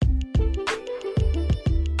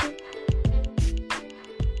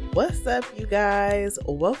What's up, you guys?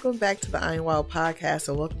 Welcome back to the Iron Wild podcast,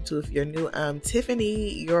 and welcome to, if you're new, I'm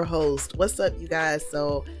Tiffany, your host. What's up, you guys?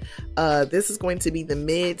 So this is going to be the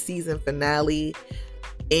mid-season finale,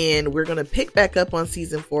 and we're going to pick back up on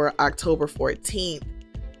season 4 October 14th.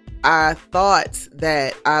 I thought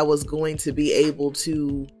that I was going to be able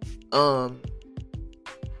to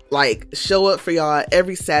show up for y'all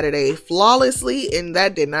every Saturday flawlessly, and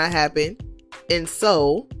that did not happen. And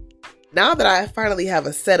so now that I finally have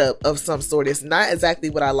a setup of some sort, it's not exactly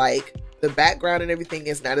what I like. The background and everything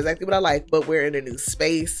is not exactly what I like, but we're in a new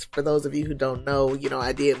space. For those of you who don't know,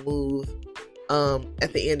 I did move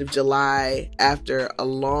at the end of July after a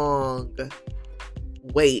long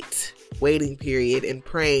waiting period, and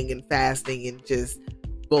praying and fasting, and just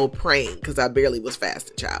praying because I barely was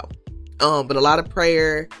fasting, child. But a lot of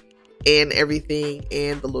prayer and everything,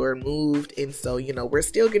 and the Lord moved. And so, we're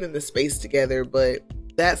still getting the space together, but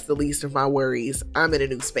that's the least of my worries. I'm in a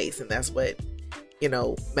new space, and that's what,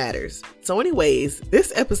 matters. So anyways,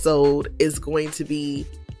 this episode is going to be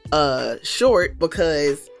short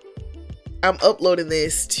because I'm uploading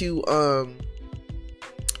this to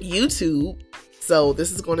YouTube. So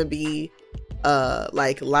this is going to be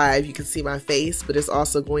live. You can see my face, but it's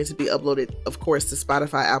also going to be uploaded, of course, to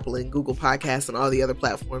Spotify, Apple, and Google Podcasts, and all the other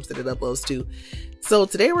platforms that it uploads to. So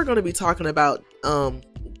today we're going to be talking about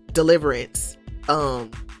deliverance.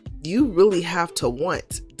 You really have to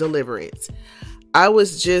want deliverance. I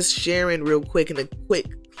was just sharing real quick in a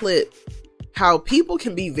quick clip how people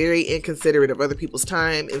can be very inconsiderate of other people's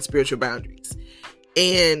time and spiritual boundaries.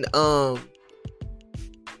 And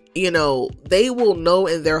they will know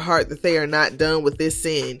in their heart that they are not done with this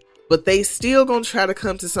sin, but they still gonna try to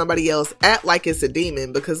come to somebody else, act like it's a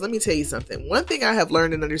demon. Because let me tell you something. One thing I have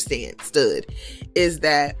learned and understood is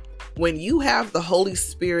that when you have the Holy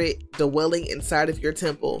Spirit dwelling inside of your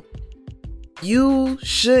temple, you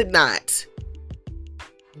should not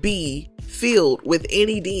be filled with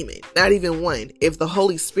any demon, not even one, if the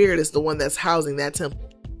Holy Spirit is the one that's housing that temple.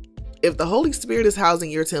 If the Holy Spirit is housing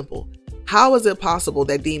your temple, how is it possible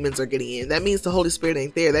that demons are getting in? That means the Holy Spirit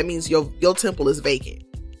ain't there. That means your temple is vacant.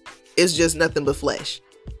 It's just nothing but flesh,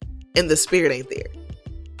 and the Spirit ain't there.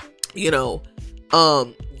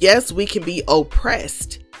 Yes, we can be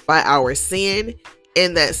oppressed by our sin,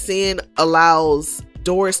 and that sin allows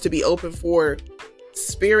doors to be open for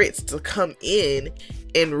spirits to come in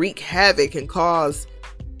and wreak havoc and cause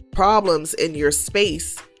problems in your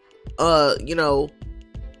space,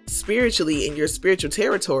 spiritually, in your spiritual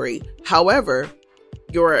territory. However,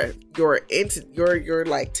 your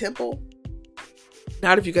temple,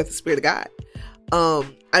 not if you got the Spirit of God.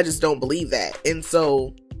 I just don't believe that. And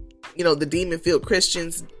so, the demon-filled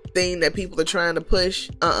Christians thing that people are trying to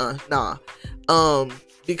push, nah.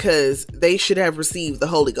 Because they should have received the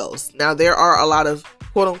Holy Ghost. Now, there are a lot of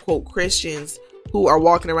quote-unquote Christians who are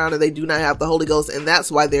walking around and they do not have the Holy Ghost, and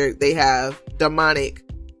that's why they're demonically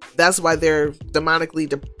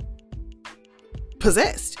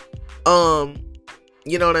possessed.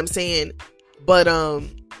 You know what I'm saying? But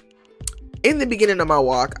in the beginning of my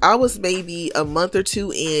walk, I was maybe a month or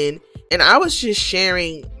two in, and I was just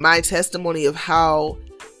sharing my testimony of how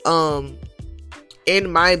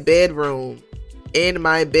in my bedroom, in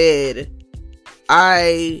my bed,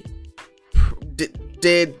 I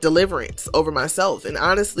did deliverance over myself. And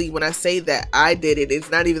honestly, when I say that I did it, it's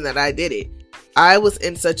not even that I did it. I was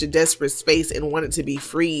in such a desperate space and wanted to be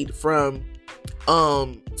freed from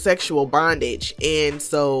sexual bondage. And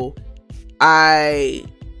so I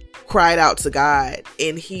cried out to God,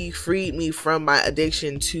 and he freed me from my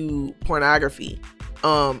addiction to pornography.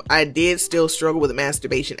 I did still struggle with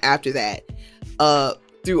masturbation after that,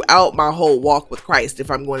 throughout my whole walk with Christ, if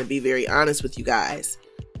I'm going to be very honest with you guys.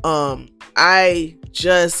 I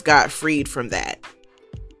just got freed from that.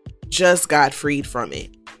 Just got freed from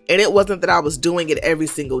it. And it wasn't that I was doing it every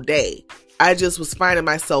single day. I just was finding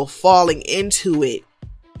myself falling into it.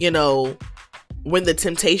 When the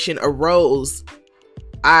temptation arose,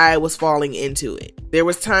 I was falling into it. There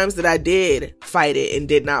was times that I did fight it and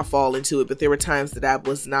did not fall into it, but there were times that I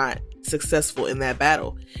was not successful in that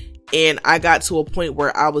battle. And I got to a point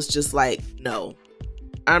where I was just like, no,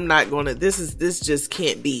 I'm not gonna, this just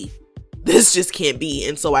can't be. This just can't be.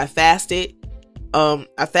 And so I fasted. I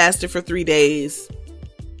fasted for 3 days,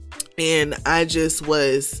 and I just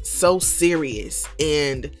was so serious.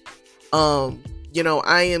 And,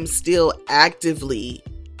 I am still actively,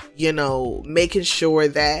 making sure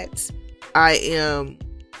that I am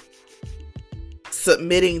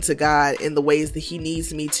submitting to God in the ways that he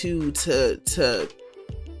needs me to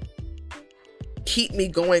keep me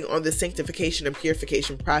going on the sanctification and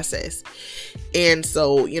purification process. And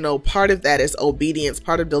so, you know, part of that is obedience.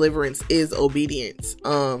 Part of deliverance is obedience,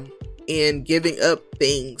 and giving up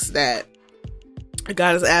things that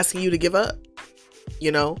God is asking you to give up,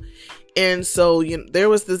 you know. And so, you know, there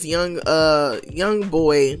was this young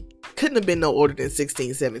boy, couldn't have been no older than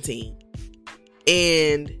 16, 17.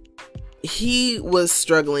 And he was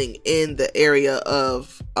struggling in the area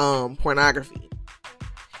of pornography.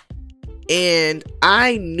 And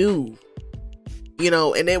I knew, you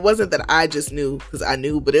know, and it wasn't that I just knew because I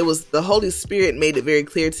knew, but it was the Holy Spirit made it very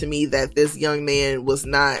clear to me that this young man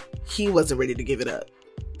he wasn't ready to give it up.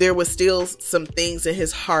 There was still some things in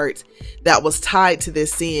his heart that was tied to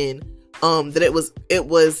this sin, that it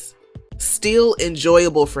was still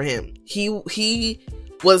enjoyable for him. He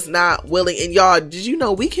was not willing. And y'all, did you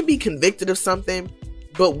know we can be convicted of something,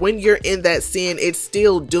 but when you're in that sin, it's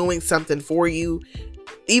still doing something for you.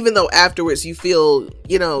 Even though afterwards you feel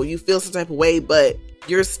some type of way, but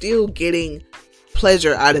you're still getting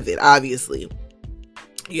pleasure out of it, obviously.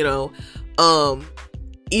 You know,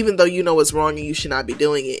 even though you know it's wrong and you should not be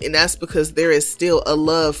doing it. And that's because there is still a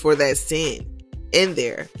love for that sin in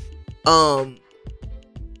there.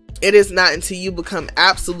 It is not until you become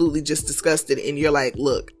absolutely just disgusted and you're like,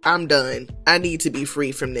 look, I'm done. I need to be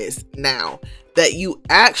free from this now, that you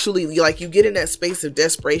actually, like, you get in that space of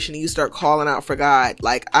desperation and you start calling out for God.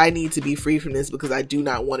 Like, I need to be free from this because I do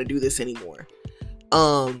not want to do this anymore.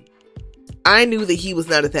 I knew that he was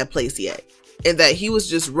not at that place yet, and that he was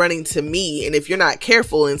just running to me. And if you're not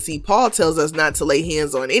careful, and see, Paul tells us not to lay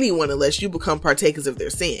hands on anyone unless you become partakers of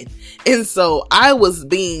their sin. And so I was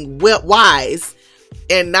being wise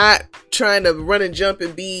and not trying to run and jump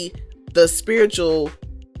and be the spiritual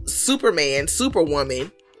Superman, Superwoman,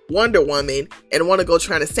 Wonder Woman, and want to go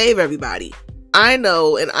trying to save everybody. I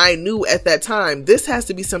know, and I knew at that time, this has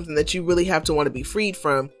to be something that you really have to want to be freed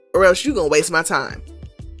from, or else you're going to waste my time.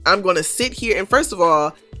 I'm going to sit here, and first of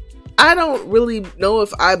all, I don't really know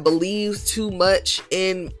if I believe too much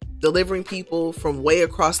in delivering people from way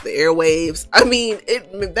across the airwaves. I mean,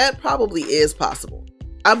 that probably is possible.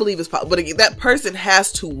 I believe it's possible. But again, that person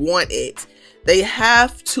has to want it. They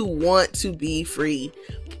have to want to be free.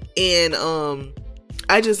 And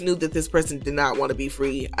I just knew that this person did not want to be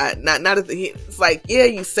free. It's like, yeah,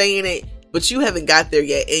 you saying it, but you haven't got there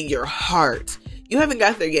yet in your heart. You haven't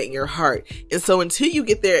got there yet in your heart. And so until you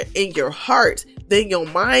get there in your heart, then your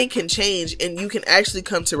mind can change and you can actually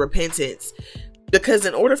come to repentance. Because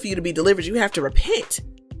in order for you to be delivered, you have to repent.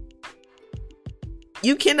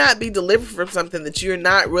 You cannot be delivered from something that you're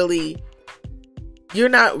not ready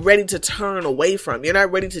to turn away from. You're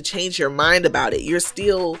not ready to change your mind about it. You're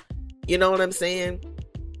still, you know what I'm saying?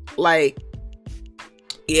 Like,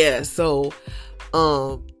 yeah, so,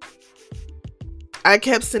 I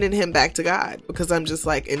kept sending him back to God because I'm just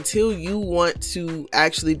like, until you want to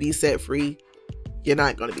actually be set free, you're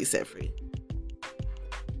not going to be set free.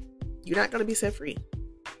 You're not going to be set free.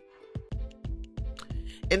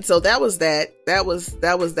 And so that was that. That was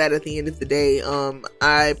that at the end of the day.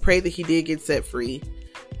 I pray that he did get set free.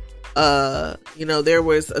 You know, there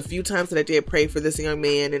was a few times that I did pray for this young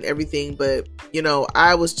man and everything, but you know,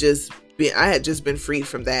 I had just been freed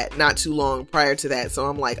from that not too long prior to that. So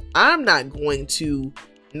I'm like, I'm not going to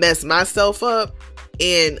mess myself up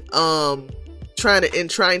in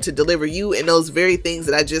trying to deliver you, and those very things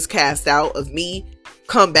that I just cast out of me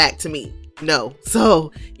come back to me. No.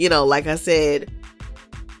 So, you know, like I said,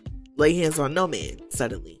 lay hands on no man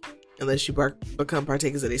suddenly unless you become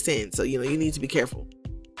partakers of their sin. So, you know, you need to be careful.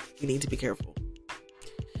 You need to be careful.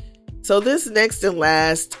 So this next and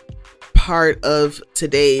last part of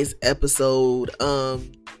today's episode, I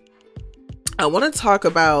want to talk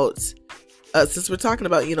about, since we're talking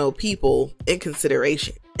about, you know, people in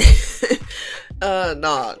consideration.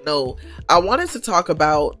 No. I wanted to talk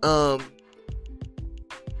about the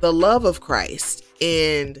love of Christ,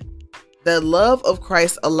 and the love of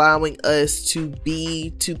Christ allowing us to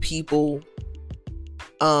be to people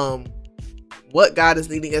what God is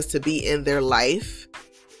leading us to be in their life,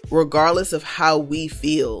 regardless of how we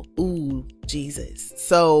feel. Ooh, Jesus.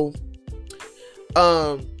 So,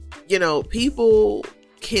 you know, people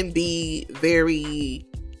can be very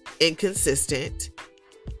inconsistent,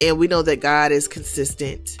 and we know that God is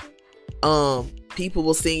consistent. People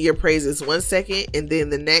will sing your praises 1 second, and then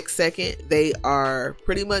the next second they are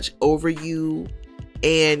pretty much over you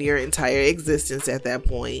and your entire existence at that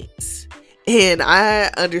point. And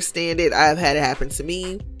I understand it. I've had it happen to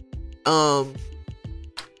me.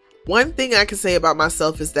 One thing I can say about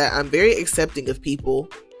myself is that I'm very accepting of people.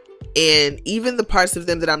 And even the parts of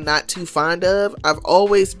them that I'm not too fond of, I've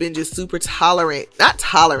always been just super tolerant. Not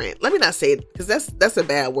tolerant. Let me not say it, because that's a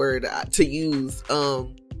bad word to use.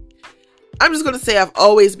 I'm just going to say I've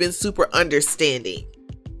always been super understanding.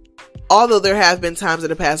 Although there have been times in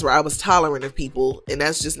the past where I was tolerant of people, and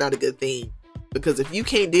that's just not a good thing. Because if you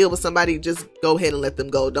can't deal with somebody, just go ahead and let them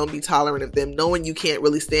go. Don't be tolerant of them, knowing you can't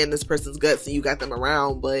really stand this person's guts and you got them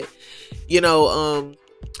around. But,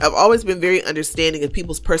 I've always been very understanding of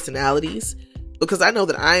people's personalities, because I know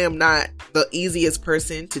that I am not the easiest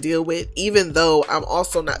person to deal with, even though I'm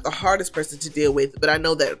also not the hardest person to deal with. But I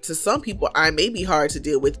know that to some people, I may be hard to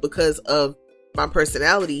deal with because of my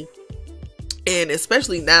personality. And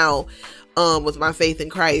especially now, with my faith in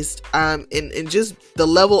Christ, and just the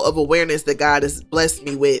level of awareness that God has blessed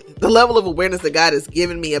me with, the level of awareness that God has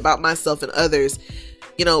given me about myself and others,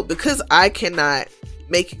 because I cannot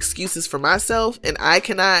make excuses for myself and I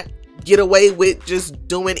cannot get away with just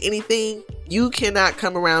doing anything. You cannot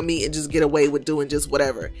come around me and just get away with doing just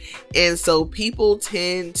whatever. And so people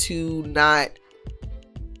tend to not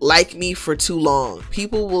like me for too long.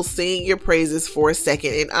 People will sing your praises for a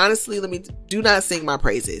second. And honestly, do not sing my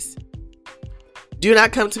praises. Do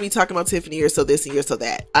not come to me talking about Tiffany, you're so this and you're so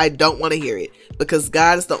that. I don't want to hear it, because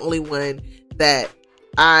God is the only one that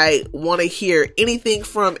I want to hear anything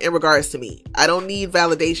from in regards to me. I don't need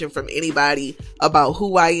validation from anybody about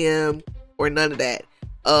who I am or none of that.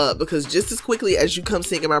 Because just as quickly as you come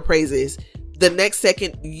singing my praises, the next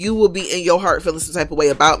second you will be in your heart feeling some type of way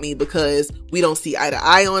about me because we don't see eye to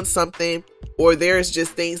eye on something, or there's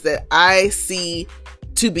just things that I see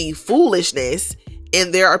to be foolishness,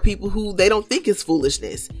 and there are people who they don't think is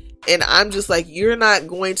foolishness. And I'm just like, you're not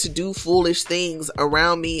going to do foolish things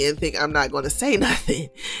around me and think I'm not going to say nothing.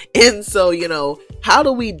 And so, how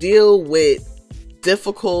do we deal with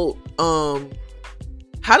difficult,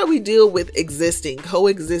 how do we deal with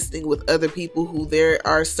coexisting with other people who there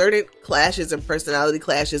are certain clashes and personality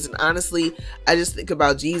clashes? And honestly, I just think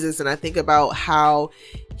about Jesus, and I think about how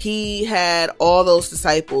he had all those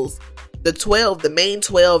disciples, the 12, the main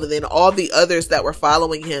 12, and then all the others that were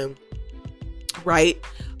following him, right?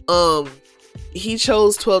 He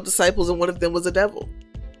chose 12 disciples, and one of them was a devil.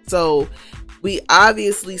 So we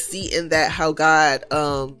obviously see in that how God,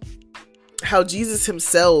 how Jesus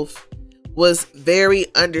himself was very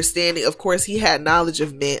understanding. Of course, he had knowledge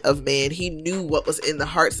of man. He knew what was in the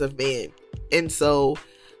hearts of man. And so,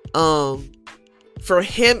 for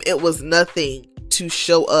him, it was nothing to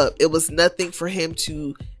show up. It was nothing for him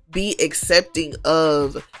to be accepting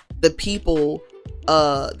of the people,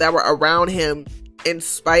 that were around him, in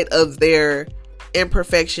spite of their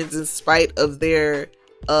imperfections, in spite of their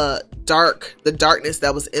the darkness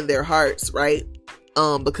that was in their hearts, right?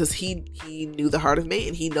 Because he knew the heart of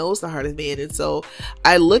man. He knows the heart of man. And so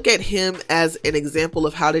I look at him as an example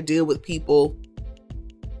of how to deal with people,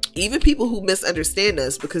 even people who misunderstand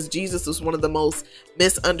us, because Jesus was one of the most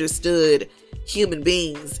misunderstood human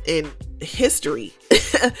beings in history,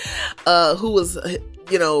 who was,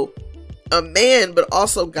 a man, but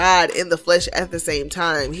also God in the flesh at the same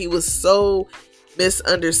time. He was so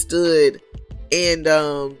misunderstood, and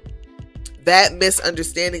that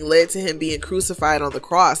misunderstanding led to him being crucified on the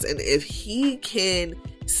cross. And if he can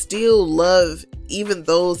still love even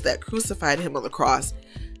those that crucified him on the cross,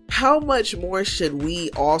 how much more should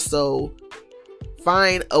we also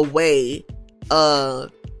find a way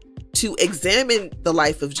to examine the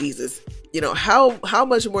life of Jesus? How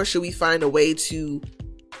much more should we find a way to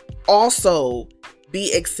also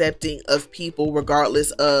be accepting of people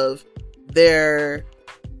regardless of their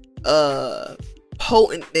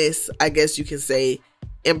potentness, I guess you can say,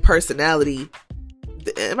 in personality.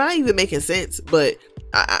 Am I even making sense? But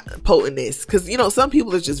potentness, because some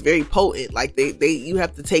people are just very potent, like they you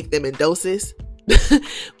have to take them in doses.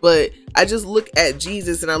 But I just look at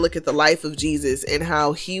Jesus, and I look at the life of Jesus and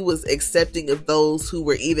how he was accepting of those who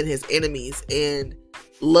were even his enemies, and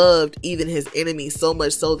loved even his enemies, so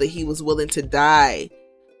much so that he was willing to die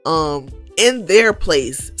in their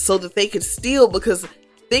place so that they could steal. Because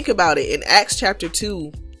think about it, in Acts chapter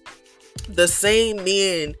 2, the same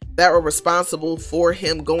men that were responsible for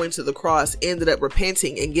him going to the cross ended up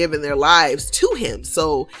repenting and giving their lives to him.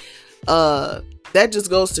 So that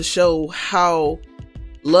just goes to show how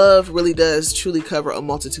love really does truly cover a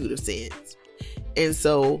multitude of sins. And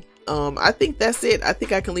so I think that's it. I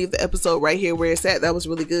think I can leave the episode right here where it's at. That was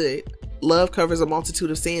really good. Love covers a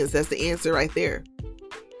multitude of sins. That's the answer right there.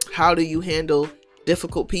 How do you handle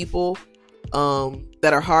difficult people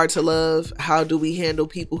that are hard to love? How do we handle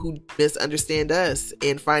people who misunderstand us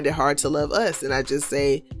and find it hard to love us? And I just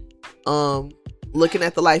say, looking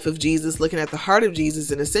at the life of Jesus, looking at the heart of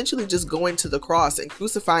Jesus, and essentially just going to the cross and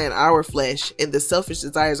crucifying our flesh and the selfish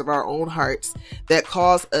desires of our own hearts that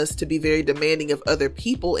cause us to be very demanding of other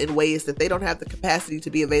people in ways that they don't have the capacity to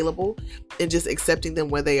be available, and just accepting them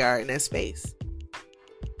where they are in that space.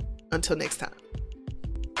 Until next time.